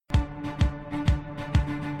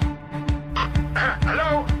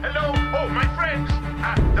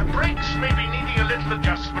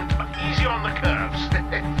on the curves.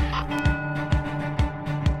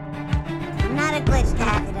 I'm not a glitch,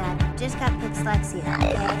 Daffy. Just got dyslexia,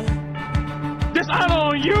 okay? Dishonor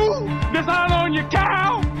on you! Dishonor on your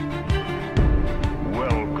cow!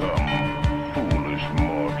 Welcome, foolish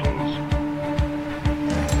mortals.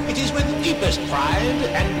 It is with deepest pride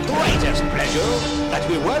and greatest pleasure that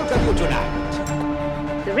we welcome you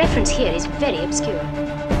tonight. The reference here is very obscure.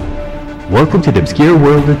 Welcome to the Obscure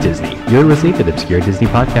World of Disney. You're listening to the Obscure Disney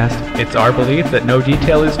Podcast. It's our belief that no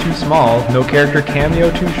detail is too small, no character cameo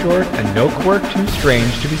too short, and no quirk too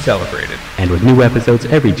strange to be celebrated. And with new episodes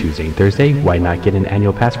every Tuesday and Thursday, why not get an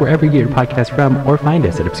annual pass wherever you get your podcast from, or find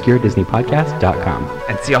us at obscuredisneypodcast.com.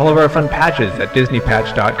 And see all of our fun patches at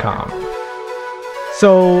disneypatch.com.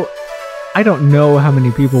 So, I don't know how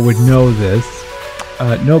many people would know this.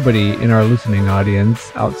 Nobody in our listening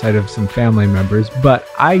audience outside of some family members, but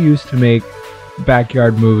I used to make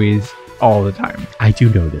backyard movies all the time. I do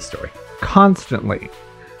know this story. Constantly.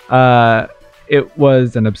 It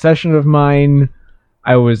was an obsession of mine.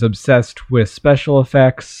 I was obsessed with special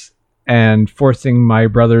effects and forcing my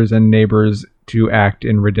brothers and neighbors to act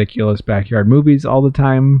in ridiculous backyard movies all the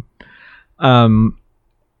time.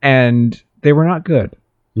 And they were not good.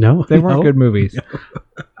 No? They weren't good movies.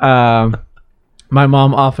 My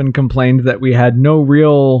mom often complained that we had no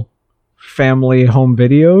real family home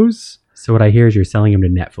videos. So what I hear is you're selling them to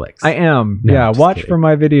Netflix. I am. No, yeah, I'm just watch kidding. for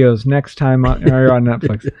my videos next time you're on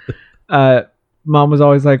Netflix. Mom was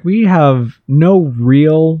always like, we have no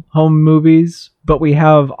real home movies, but we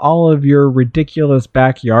have all of your ridiculous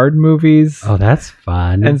backyard movies. Oh, that's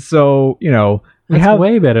fun. And so, we that's have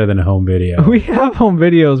way better than a home video. We have home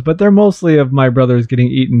videos, but they're mostly of my brothers getting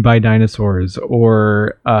eaten by dinosaurs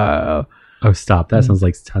or Oh, stop. That sounds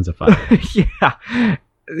like tons of fun.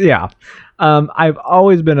 Yeah. I've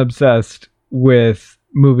always been obsessed with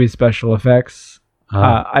movie special effects.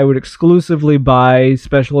 I would exclusively buy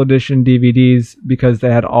special edition DVDs because they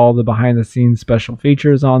had all the behind the scenes special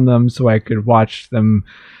features on them, so I could watch them,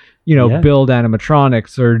 build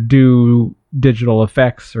animatronics or do digital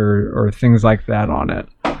effects or things like that on it.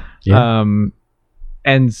 Yeah.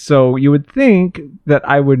 And so you would think that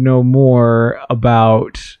I would know more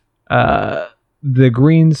about the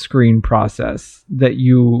green screen process that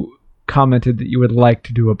you commented that you would like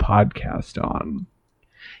to do a podcast on.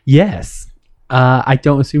 Yes. I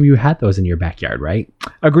don't assume you had those in your backyard, right?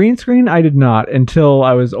 A green screen? I did not until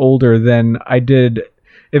I was older. Then I did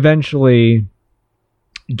eventually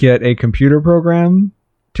get a computer program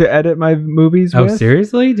to edit my movies with. Oh,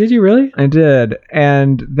 seriously? Did you really? I did.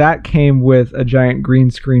 And that came with a giant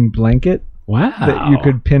green screen blanket. Wow. That you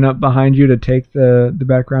could pin up behind you to take the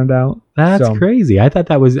background out. That's crazy. I thought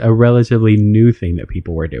that was a relatively new thing that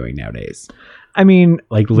people were doing nowadays. I mean,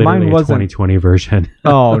 like literally a 2020 version.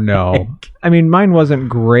 Oh, no. I mean, mine wasn't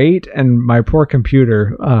great, and my poor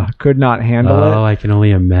computer could not handle it. Oh, I can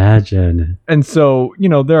only imagine. And so,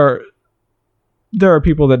 there are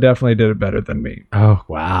people that definitely did it better than me. Oh,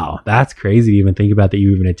 wow. That's crazy to even think about that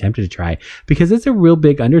you even attempted to try. Because it's a real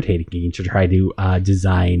big undertaking to try to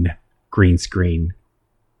design green screen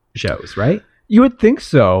shows, right? You would think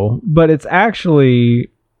so, but it's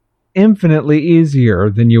actually infinitely easier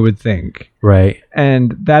than you would think. Right.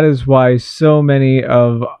 And that is why so many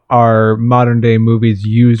of our modern day movies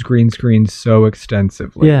use green screens so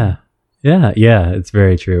extensively. Yeah. It's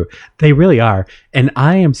very true. They really are. And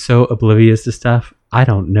I am so oblivious to stuff. I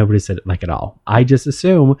don't notice it at all. I just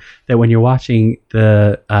assume that when you're watching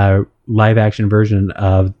the live action version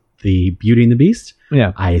of the Beauty and the Beast,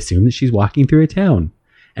 I assume that she's walking through a town.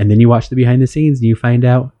 And then you watch the behind the scenes and you find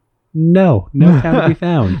out, no town to be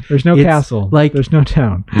found. There's no castle. There's no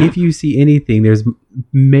town. If you see anything, there's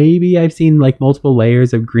maybe I've seen multiple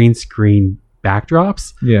layers of green screen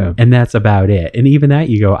backdrops. Yeah. And that's about it. And even that,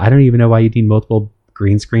 you go, I don't even know why you need multiple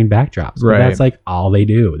green screen backdrops. Right. But that's all they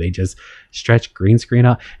do. They just stretch green screen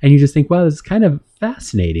out. And you just think, well, it's kind of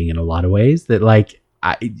fascinating in a lot of ways that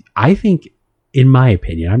I think, in my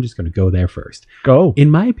opinion, I'm just going to go there first. Go. In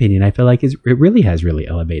my opinion, I feel like it really has really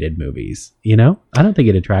elevated movies. I don't think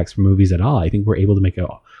it detracts from movies at all. I think we're able to make a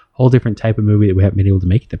whole different type of movie that we haven't been able to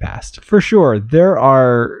make in the past. For sure. There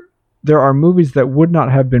are movies that would not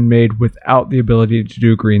have been made without the ability to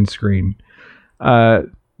do green screen.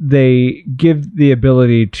 They give the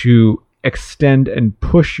ability to extend and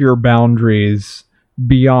push your boundaries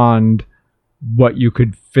beyond what you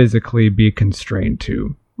could physically be constrained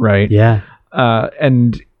to, right? Yeah.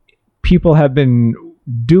 And people have been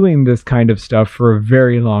doing this kind of stuff for a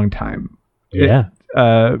very long time. Yeah.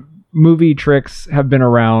 Movie tricks have been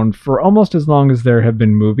around for almost as long as there have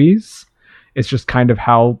been movies. It's just kind of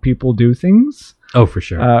how people do things. Oh, for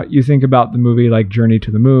sure. You think about the movie like Journey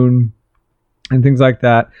to the Moon, and things like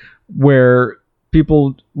that, where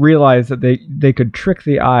people realized that they could trick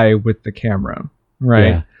the eye with the camera,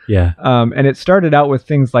 right? Yeah. And it started out with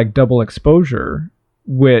things like double exposure,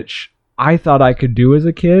 which I thought I could do as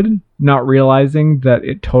a kid, not realizing that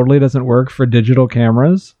it totally doesn't work for digital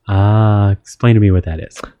cameras. Explain to me what that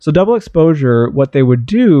is. So double exposure, what they would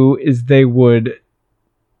do is they would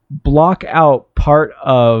block out part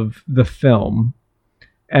of the film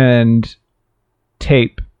and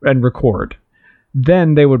tape and record.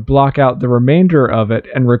 Then they would block out the remainder of it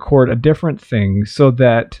and record a different thing so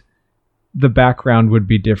that the background would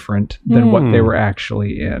be different than what they were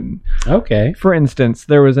actually in. Okay. For instance,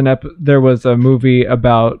 there was a movie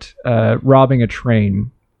about robbing a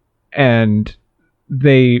train, and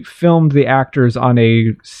they filmed the actors on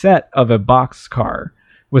a set of a boxcar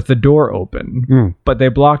with the door open, but they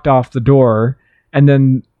blocked off the door, and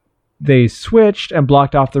then they switched and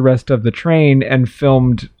blocked off the rest of the train and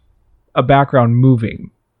filmed a background moving.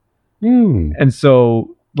 And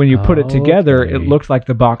so when you put it together, it looked like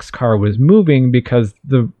the boxcar was moving because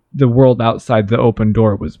the world outside the open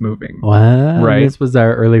door was moving. Wow. Right. This was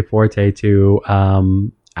our early forte to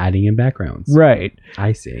adding in backgrounds. Right.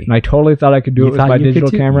 I see. And I totally thought I could do it with my digital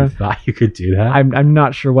camera. You thought you could do that? I'm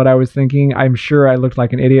not sure what I was thinking. I'm sure I looked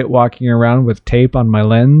like an idiot walking around with tape on my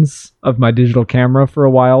lens of my digital camera for a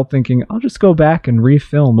while, thinking I'll just go back and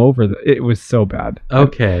refilm over it was so bad.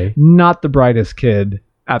 Okay. I'm not the brightest kid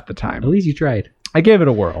at the time. At least you tried. I gave it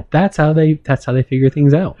a whirl. That's how they figure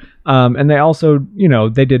things out. And they also,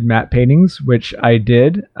 they did matte paintings, which I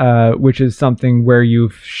did, which is something where you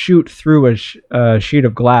shoot through a sheet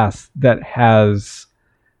of glass that has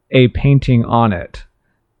a painting on it,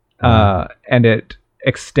 and it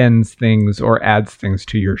extends things or adds things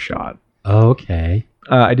to your shot. Okay.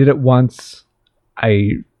 I did it once.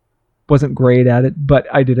 I wasn't great at it, but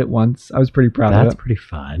I did it once. I was pretty proud of it. That's pretty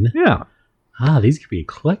fun. Yeah. These could be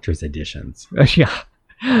collector's editions. Yeah.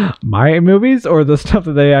 My movies or the stuff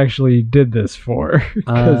that they actually did this for?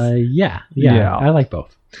 Yeah. I like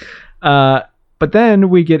both. But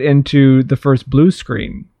then we get into the first blue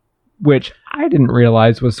screen, which I didn't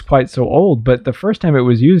realize was quite so old, but the first time it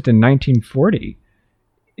was used in 1940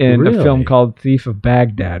 in a film called Thief of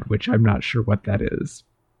Baghdad, which I'm not sure what that is.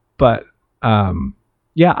 But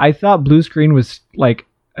I thought blue screen was like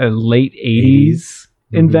a late 80s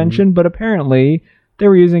invention, but apparently they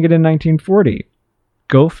were using it in 1940.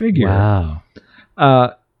 Go figure. Wow.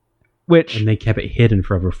 And they kept it hidden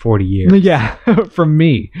for over 40 years. Yeah, from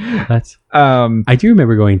me. That's. I do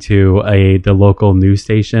remember going to the local news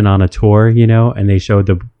station on a tour, and they showed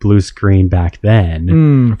the blue screen back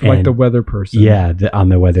then, like the weather person. Yeah, on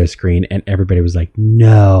the weather screen, and everybody was like,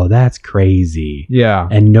 "No, that's crazy." Yeah,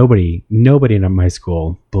 and nobody in my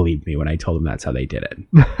school believed me when I told them that's how they did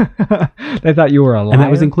it. They thought you were a liar, and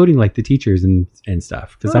that was including like the teachers and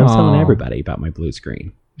stuff, because I was telling everybody about my blue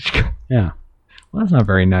screen. Yeah. Well, that's not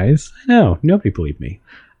very nice. I know. Nobody believed me.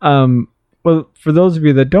 Well, for those of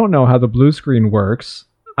you that don't know how the blue screen works,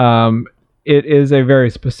 it is a very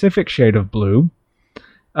specific shade of blue,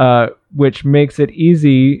 which makes it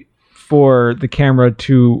easy for the camera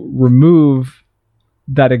to remove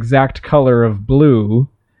that exact color of blue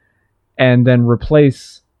and then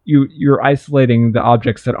replace you're isolating the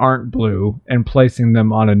objects that aren't blue and placing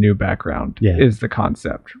them on a new background is the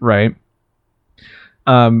concept, right?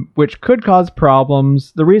 Which could cause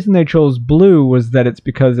problems. The reason they chose blue was that it's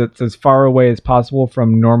because it's as far away as possible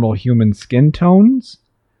from normal human skin tones.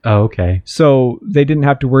 Oh, okay. So they didn't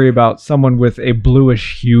have to worry about someone with a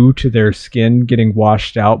bluish hue to their skin getting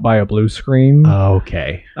washed out by a blue screen. Oh,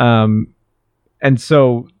 okay. And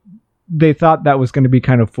so they thought that was going to be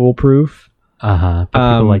kind of foolproof. But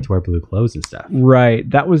people like to wear blue clothes and stuff. Right.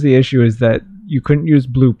 That was the issue, is that you couldn't use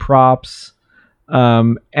blue props.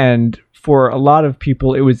 And for a lot of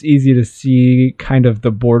people, it was easy to see kind of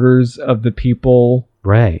the borders of the people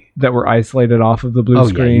that were isolated off of the blue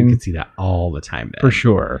screen. Yeah, you could see that all the time then. For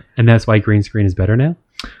sure. And that's why green screen is better now?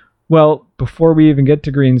 Well, before we even get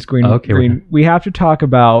to green screen, we have to talk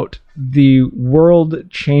about the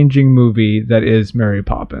world-changing movie that is Mary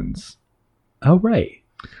Poppins. Oh, right.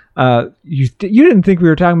 You didn't think we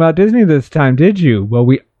were talking about Disney this time, did you? Well,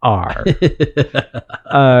 we are.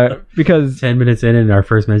 Because 10 minutes in our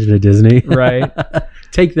first mention of Disney. Right.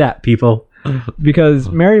 Take that, people. Because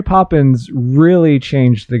Mary Poppins really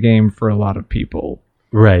changed the game for a lot of people.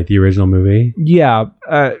 Right, the original movie. Yeah.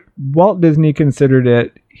 Walt Disney considered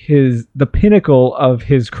it the pinnacle of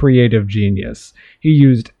his creative genius. He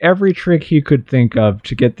used every trick he could think of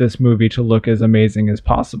to get this movie to look as amazing as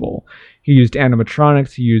possible. He used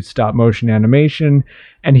animatronics, he used stop motion animation,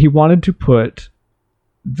 and he wanted to put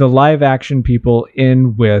the live action people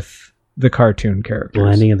in with the cartoon characters.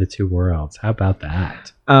 Blending of the two worlds. How about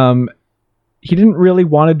that? He didn't really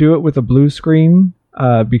want to do it with a blue screen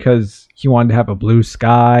because he wanted to have a blue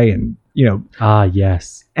sky and, Ah,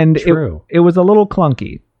 yes. and True. it was a little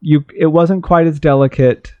clunky. It wasn't quite as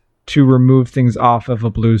delicate to remove things off of a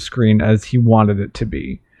blue screen as he wanted it to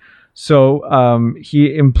be. So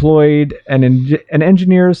he employed an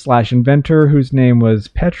engineer / inventor whose name was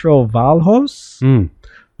Petro Valhos.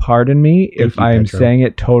 Pardon me if I am saying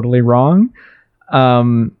it totally wrong.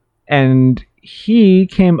 And he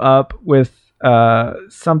came up with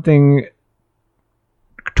something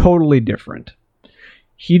totally different.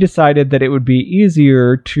 He decided that it would be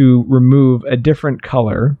easier to remove a different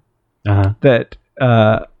color. That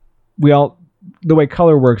the way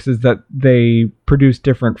color works is that they produce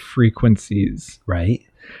different frequencies. Right.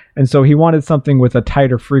 And so he wanted something with a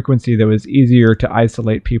tighter frequency that was easier to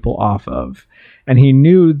isolate people off of. And he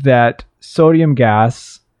knew that sodium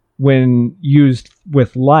gas, when used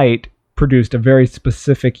with light, produced a very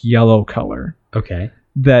specific yellow color. Okay.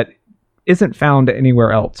 That isn't found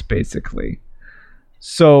anywhere else, basically.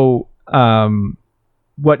 So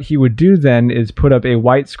what he would do then is put up a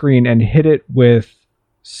white screen and hit it with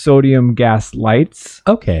sodium gas lights.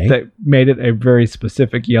 Okay. That made it a very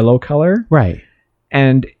specific yellow color. Right.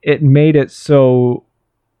 And it made it so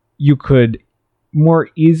you could more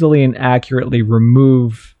easily and accurately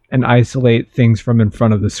remove and isolate things from in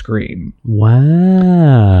front of the screen.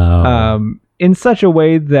 Wow. In such a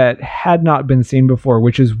way that had not been seen before,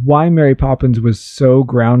 which is why Mary Poppins was so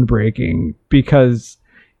groundbreaking. Because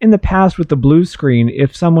in the past with the blue screen,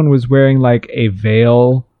 if someone was wearing like a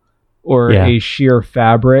veil or a sheer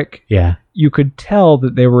fabric, you could tell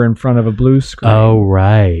that they were in front of a blue screen. Oh,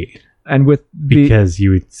 right. And with because you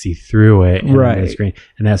would see through it in right. the screen,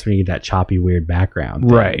 and that's when you get that choppy, weird background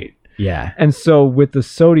thing. Right. Yeah. And so with the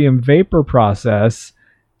sodium vapor process,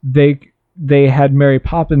 they had Mary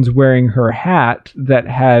Poppins wearing her hat that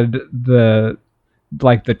had the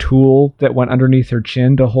tool that went underneath her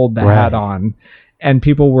chin to hold the hat on. And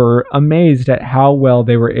people were amazed at how well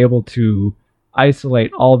they were able to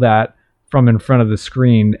isolate all that from in front of the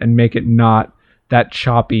screen and make it not that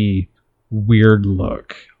choppy, weird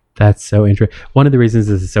look. That's so interesting. One of the reasons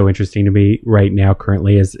this is so interesting to me right now,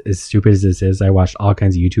 currently, as stupid as this is, I watched all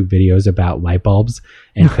kinds of YouTube videos about light bulbs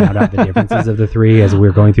and found out the differences of the three as we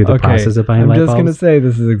were going through the process of buying light bulbs. I'm just going to say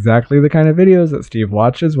this is exactly the kind of videos that Steve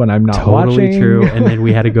watches when I'm not watching. Totally true. And then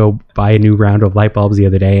we had to go buy a new round of light bulbs the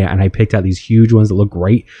other day, and I picked out these huge ones that look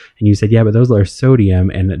great. And you said, yeah, but those are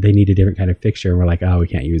sodium, and they need a different kind of fixture. And we're like, oh, we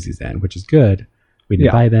can't use these then, which is good. We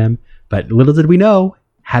didn't buy them. But little did we know,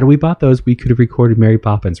 had we bought those, we could have recorded Mary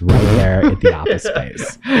Poppins right there at the office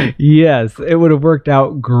space. Yes, it would have worked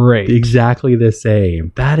out great. Exactly the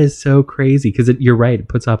same. That is so crazy because you're right. It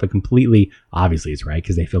puts off a completely, obviously it's right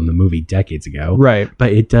because they filmed the movie decades ago. Right.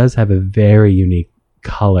 But it does have a very unique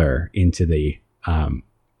color into the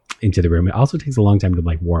room. It also takes a long time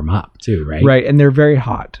to warm up too, right? Right. And they're very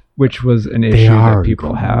hot, which was an issue that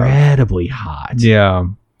people have. Incredibly hot. Yeah.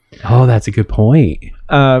 Oh, that's a good point.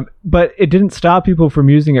 But it didn't stop people from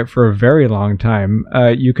using it for a very long time.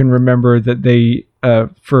 You can remember that they,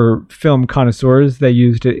 for film connoisseurs, they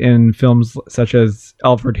used it in films such as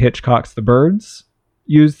Alfred Hitchcock's The Birds,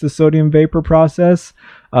 used the sodium vapor process.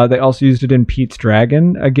 They also used it in Pete's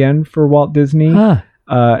Dragon, again, for Walt Disney.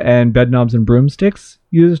 And Bedknobs and Broomsticks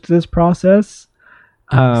used this process.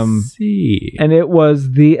 See. And it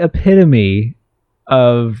was the epitome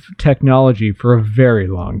of technology for a very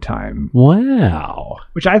long time. Wow.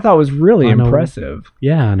 Which I thought was really impressive.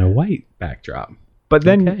 On a white backdrop. But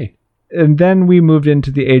then and then we moved into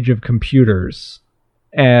the age of computers.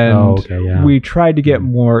 And we tried to get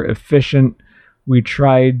more efficient. We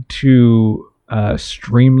tried to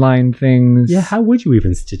streamline things. Yeah, how would you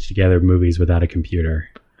even stitch together movies without a computer?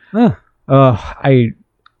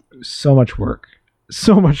 So much work.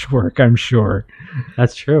 So much work, I'm sure.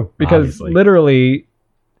 That's true. Because literally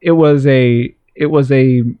it was a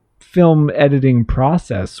film editing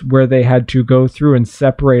process where they had to go through and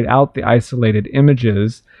separate out the isolated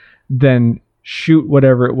images, then shoot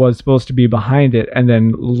whatever it was supposed to be behind it, and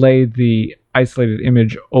then lay the isolated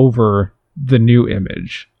image over the new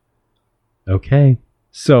image. Okay.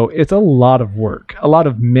 So it's a lot of work, a lot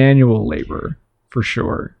of manual labor for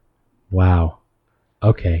sure. Wow.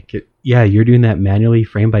 Okay. Yeah, you're doing that manually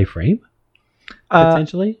frame by frame?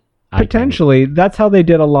 Potentially? Potentially. That's how they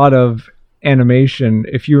did a lot of animation.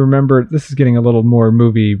 If you remember, this is getting a little more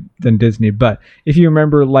movie than Disney, but if you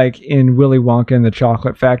remember in Willy Wonka and the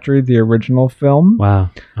Chocolate Factory, the original film,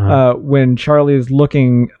 when Charlie is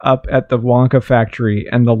looking up at the Wonka factory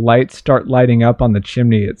and the lights start lighting up on the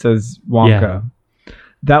chimney, it says Wonka.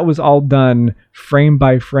 that was all done frame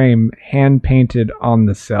by frame, hand painted on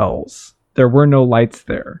the cells. There were no lights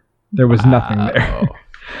there. There was nothing there.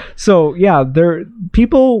 So yeah,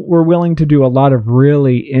 people were willing to do a lot of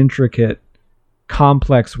really intricate,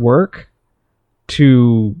 complex work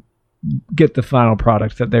to get the final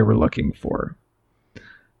product that they were looking for.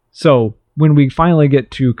 So when we finally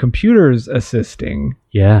get to computers assisting,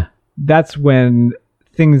 Yeah. that's when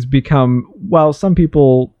things become, well, some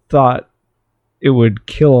people thought it would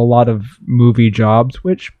kill a lot of movie jobs,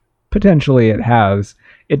 which potentially it has.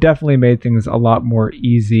 It definitely made things a lot more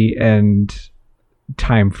easy and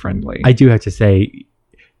time friendly. I do have to say,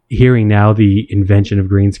 hearing now the invention of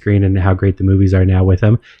green screen and how great the movies are now with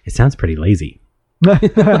them, it sounds pretty lazy.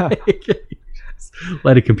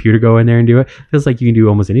 Let a computer go in there and do it. Feels like you can do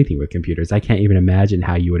almost anything with computers. I can't even imagine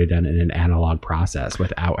how you would have done it in an analog process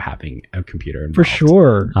without having a computer involved. For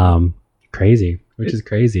sure. Crazy, which is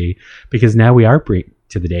crazy, because now we are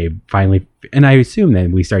to the day finally, and I assume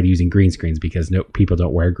then we started using green screens because people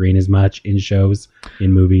don't wear green as much in shows,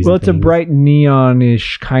 in movies. Well, it's a bright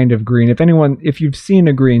neonish kind of green. If you've seen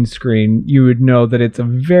a green screen, you would know that it's a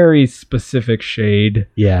very specific shade.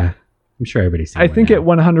 Yeah, I'm sure everybody's seen I one think now. it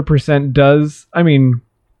 100% does. I mean,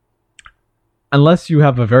 unless you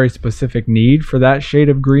have a very specific need for that shade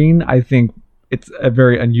of green, I think it's a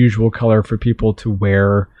very unusual color for people to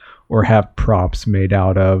wear or have props made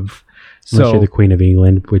out of. Unless you're the Queen of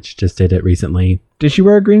England, which just did it recently did she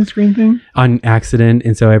wear a green screen thing? on accident,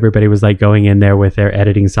 and so everybody was like going in there with their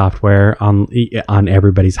editing software on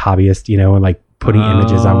everybody's hobbyist, and like putting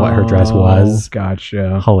images on what her dress was.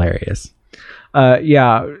 Gotcha. Hilarious.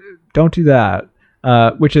 Yeah, don't do that.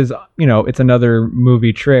 Which is, it's another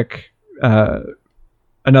movie trick.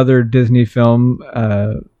 Another Disney film,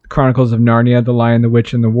 Chronicles of Narnia, The Lion, the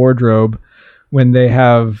Witch, and the Wardrobe. When they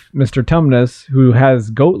have Mr. Tumnus, who has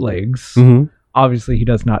goat legs, obviously he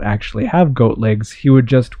does not actually have goat legs. He would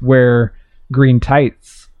just wear green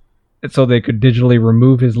tights so they could digitally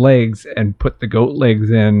remove his legs and put the goat legs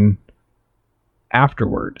in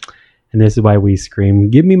afterward. And this is why we scream,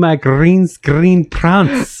 "Give me my green screen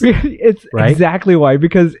pants!" It's Right? exactly why,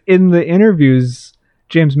 because in the interviews,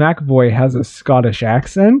 James McAvoy has a Scottish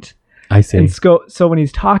accent. I see. And so when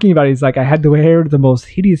he's talking about it, he's like, I had to wear the most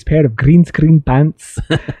hideous pair of green screen pants.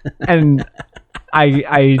 And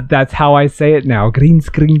I that's how I say it now. Green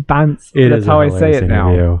screen pants. That's how I say it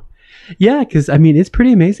now. Interview. Yeah, because I mean, it's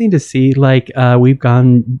pretty amazing to see. Like, we've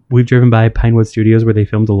driven by Pinewood Studios where they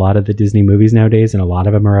filmed a lot of the Disney movies nowadays, and a lot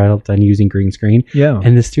of them are all done using green screen. Yeah.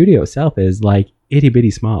 And the studio itself is like itty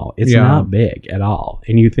bitty small. It's not big at all.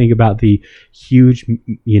 And you think about the huge,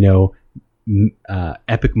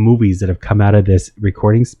 epic movies that have come out of this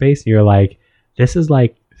recording space, and you're like, this is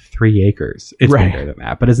like 3 acres. It's bigger than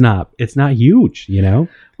that, but it's not huge,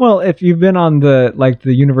 Well, if you've been on the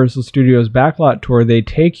Universal Studios backlot tour, they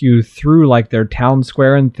take you through like their town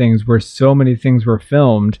square and things where so many things were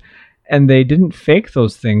filmed, and they didn't fake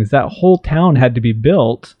those things. That whole town had to be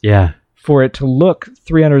built for it to look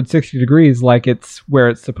 360 degrees like it's where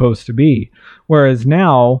it's supposed to be. Whereas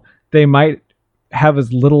now they might have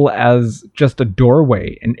as little as just a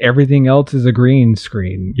doorway and everything else is a green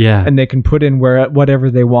screen. Yeah. And they can put in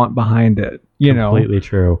whatever they want behind it, Completely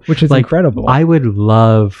true. which is Like, incredible. I would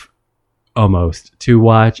love almost to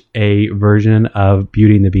watch a version of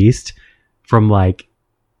Beauty and the Beast from like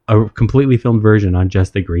a completely filmed version on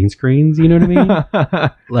just the green screens. You know what I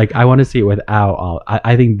mean? Like, I want to see it without all.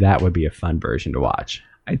 I think that would be a fun version to watch.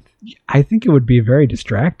 I think it would be very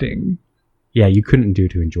distracting. Yeah, you couldn't do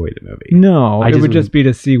to enjoy the movie. No, I it just would just be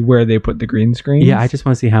to see where they put the green screens. Yeah, I just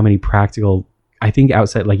want to see how many practical. I think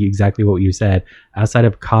outside, like exactly what you said, outside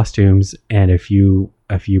of costumes and a few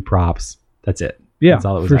props, that's it. Yeah, that's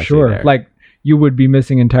all it was for actually sure. there. Like, you would be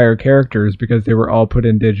missing entire characters because they were all put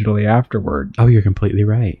in digitally afterward. Oh, you're completely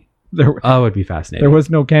right. There Oh, it'd be fascinating. was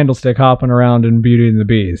no candlestick hopping around in Beauty and the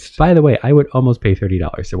Beast. By the way, I would almost pay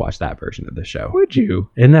 $30 to watch that version of the show. Would you?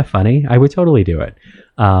 Isn't that funny? I would totally do it.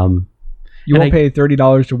 You won't pay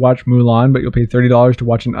 $30 to watch Mulan, but you'll pay $30 to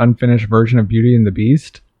watch an unfinished version of Beauty and the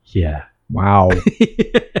Beast? Yeah. Wow.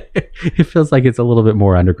 It feels like it's a little bit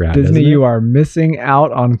more underground. Disney, you are missing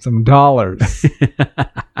out on some dollars.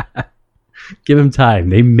 Give them time.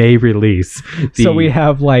 They may release. So we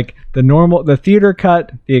have like the theater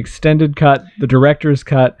cut, the extended cut, the director's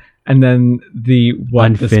cut, and then the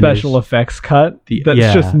Unfinished. special effects cut. That's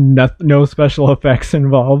yeah. just no special effects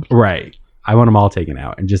involved. Right. I want them all taken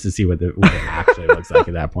out, and just to see what it actually looks like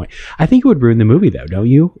at that point. I think it would ruin the movie, though, don't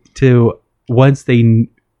you? Do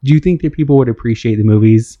you think that people would appreciate the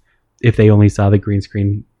movies if they only saw the green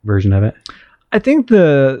screen version of it? I think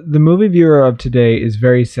the movie viewer of today is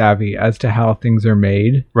very savvy as to how things are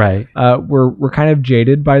made. Right. We're kind of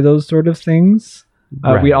jaded by those sort of things.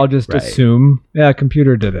 We all just assume, yeah,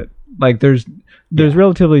 computer did it. Like there's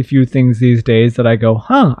relatively few things these days that I go,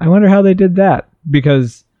 I wonder how they did that,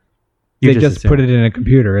 because they just put it in a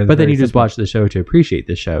computer. But then you just watch the show to appreciate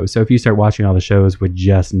the show. So if you start watching all the shows with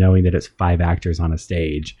just knowing that it's 5 actors on a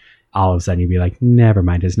stage, all of a sudden you'd be like, never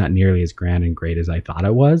mind, it's not nearly as grand and great as I thought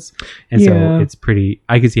it was. And so it's pretty,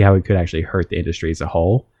 I can see how it could actually hurt the industry as a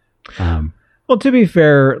whole. Well, to be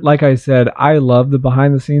fair, like I said, I love the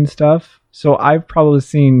behind the scenes stuff. So I've probably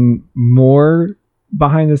seen more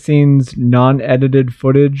behind the scenes non-edited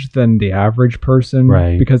footage than the average person,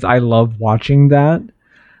 right? Because I love watching that.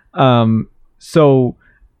 So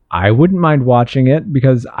I wouldn't mind watching it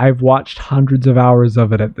because I've watched hundreds of hours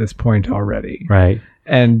of it at this point already. Right.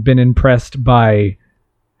 And been impressed by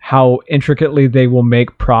how intricately they will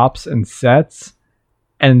make props and sets.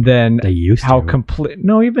 And then they used how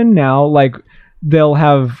to. Even now, like they'll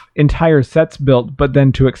have entire sets built, but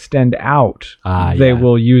then to extend out, they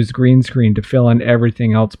will use green screen to fill in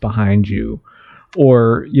everything else behind you.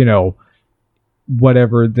 Or,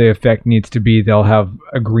 whatever the effect needs to be, they'll have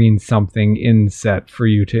a green something in set for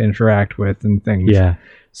you to interact with and things. Yeah.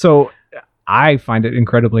 So I find it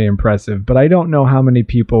incredibly impressive, but I don't know how many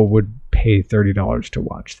people would pay $30 to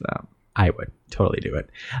watch that. I would totally do it.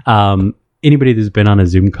 Anybody that's been on a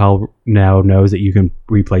Zoom call now knows that you can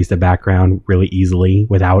replace the background really easily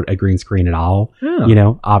without a green screen at all.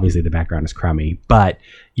 Yeah. Obviously the background is crummy, but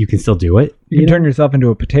you can still do it. You can turn yourself into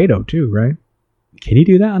a potato too, right? Can you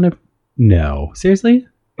do that on a... No. Seriously?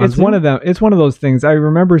 It's one of them. It's one of those things. I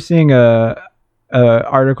remember seeing a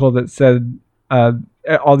article that said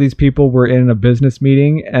all these people were in a business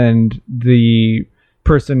meeting and the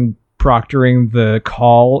person proctoring the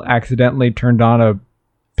call accidentally turned on a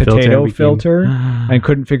potato filter and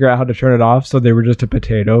couldn't figure out how to turn it off, so they were just a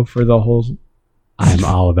potato for the whole... I'm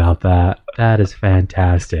all about that. That is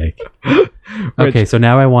fantastic. Okay, so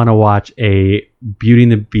now I want to watch a Beauty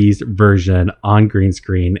and the Beast version on green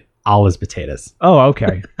screen, all as potatoes. Oh,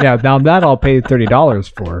 okay. Yeah, now that I'll pay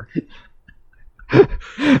 $30 for.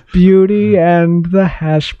 Beauty and the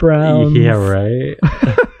hash browns. Yeah, right.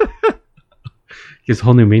 Gives a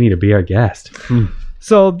whole new meaning to be our guest.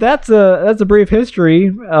 So that's a brief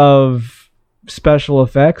history of special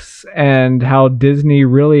effects and how Disney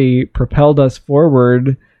really propelled us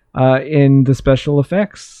forward in the special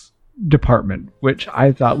effects department, which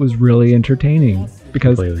I thought was really entertaining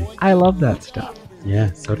because I love that stuff.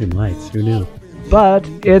 Yeah, sodium lights. Who knew? But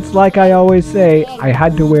it's like I always say, I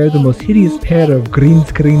had to wear the most hideous pair of green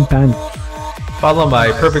screen pants. Follow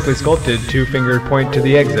my perfectly sculpted 2-finger point to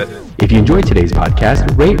the exit. If you enjoyed today's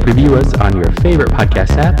podcast, rate, review us on your favorite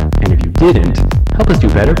podcast app. And if you didn't, help us do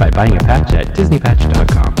better by buying a patch at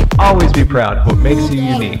DisneyPatch.com. Always be proud of what makes you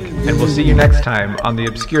unique. And we'll see you next time on the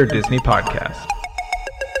Obscure Disney Podcast.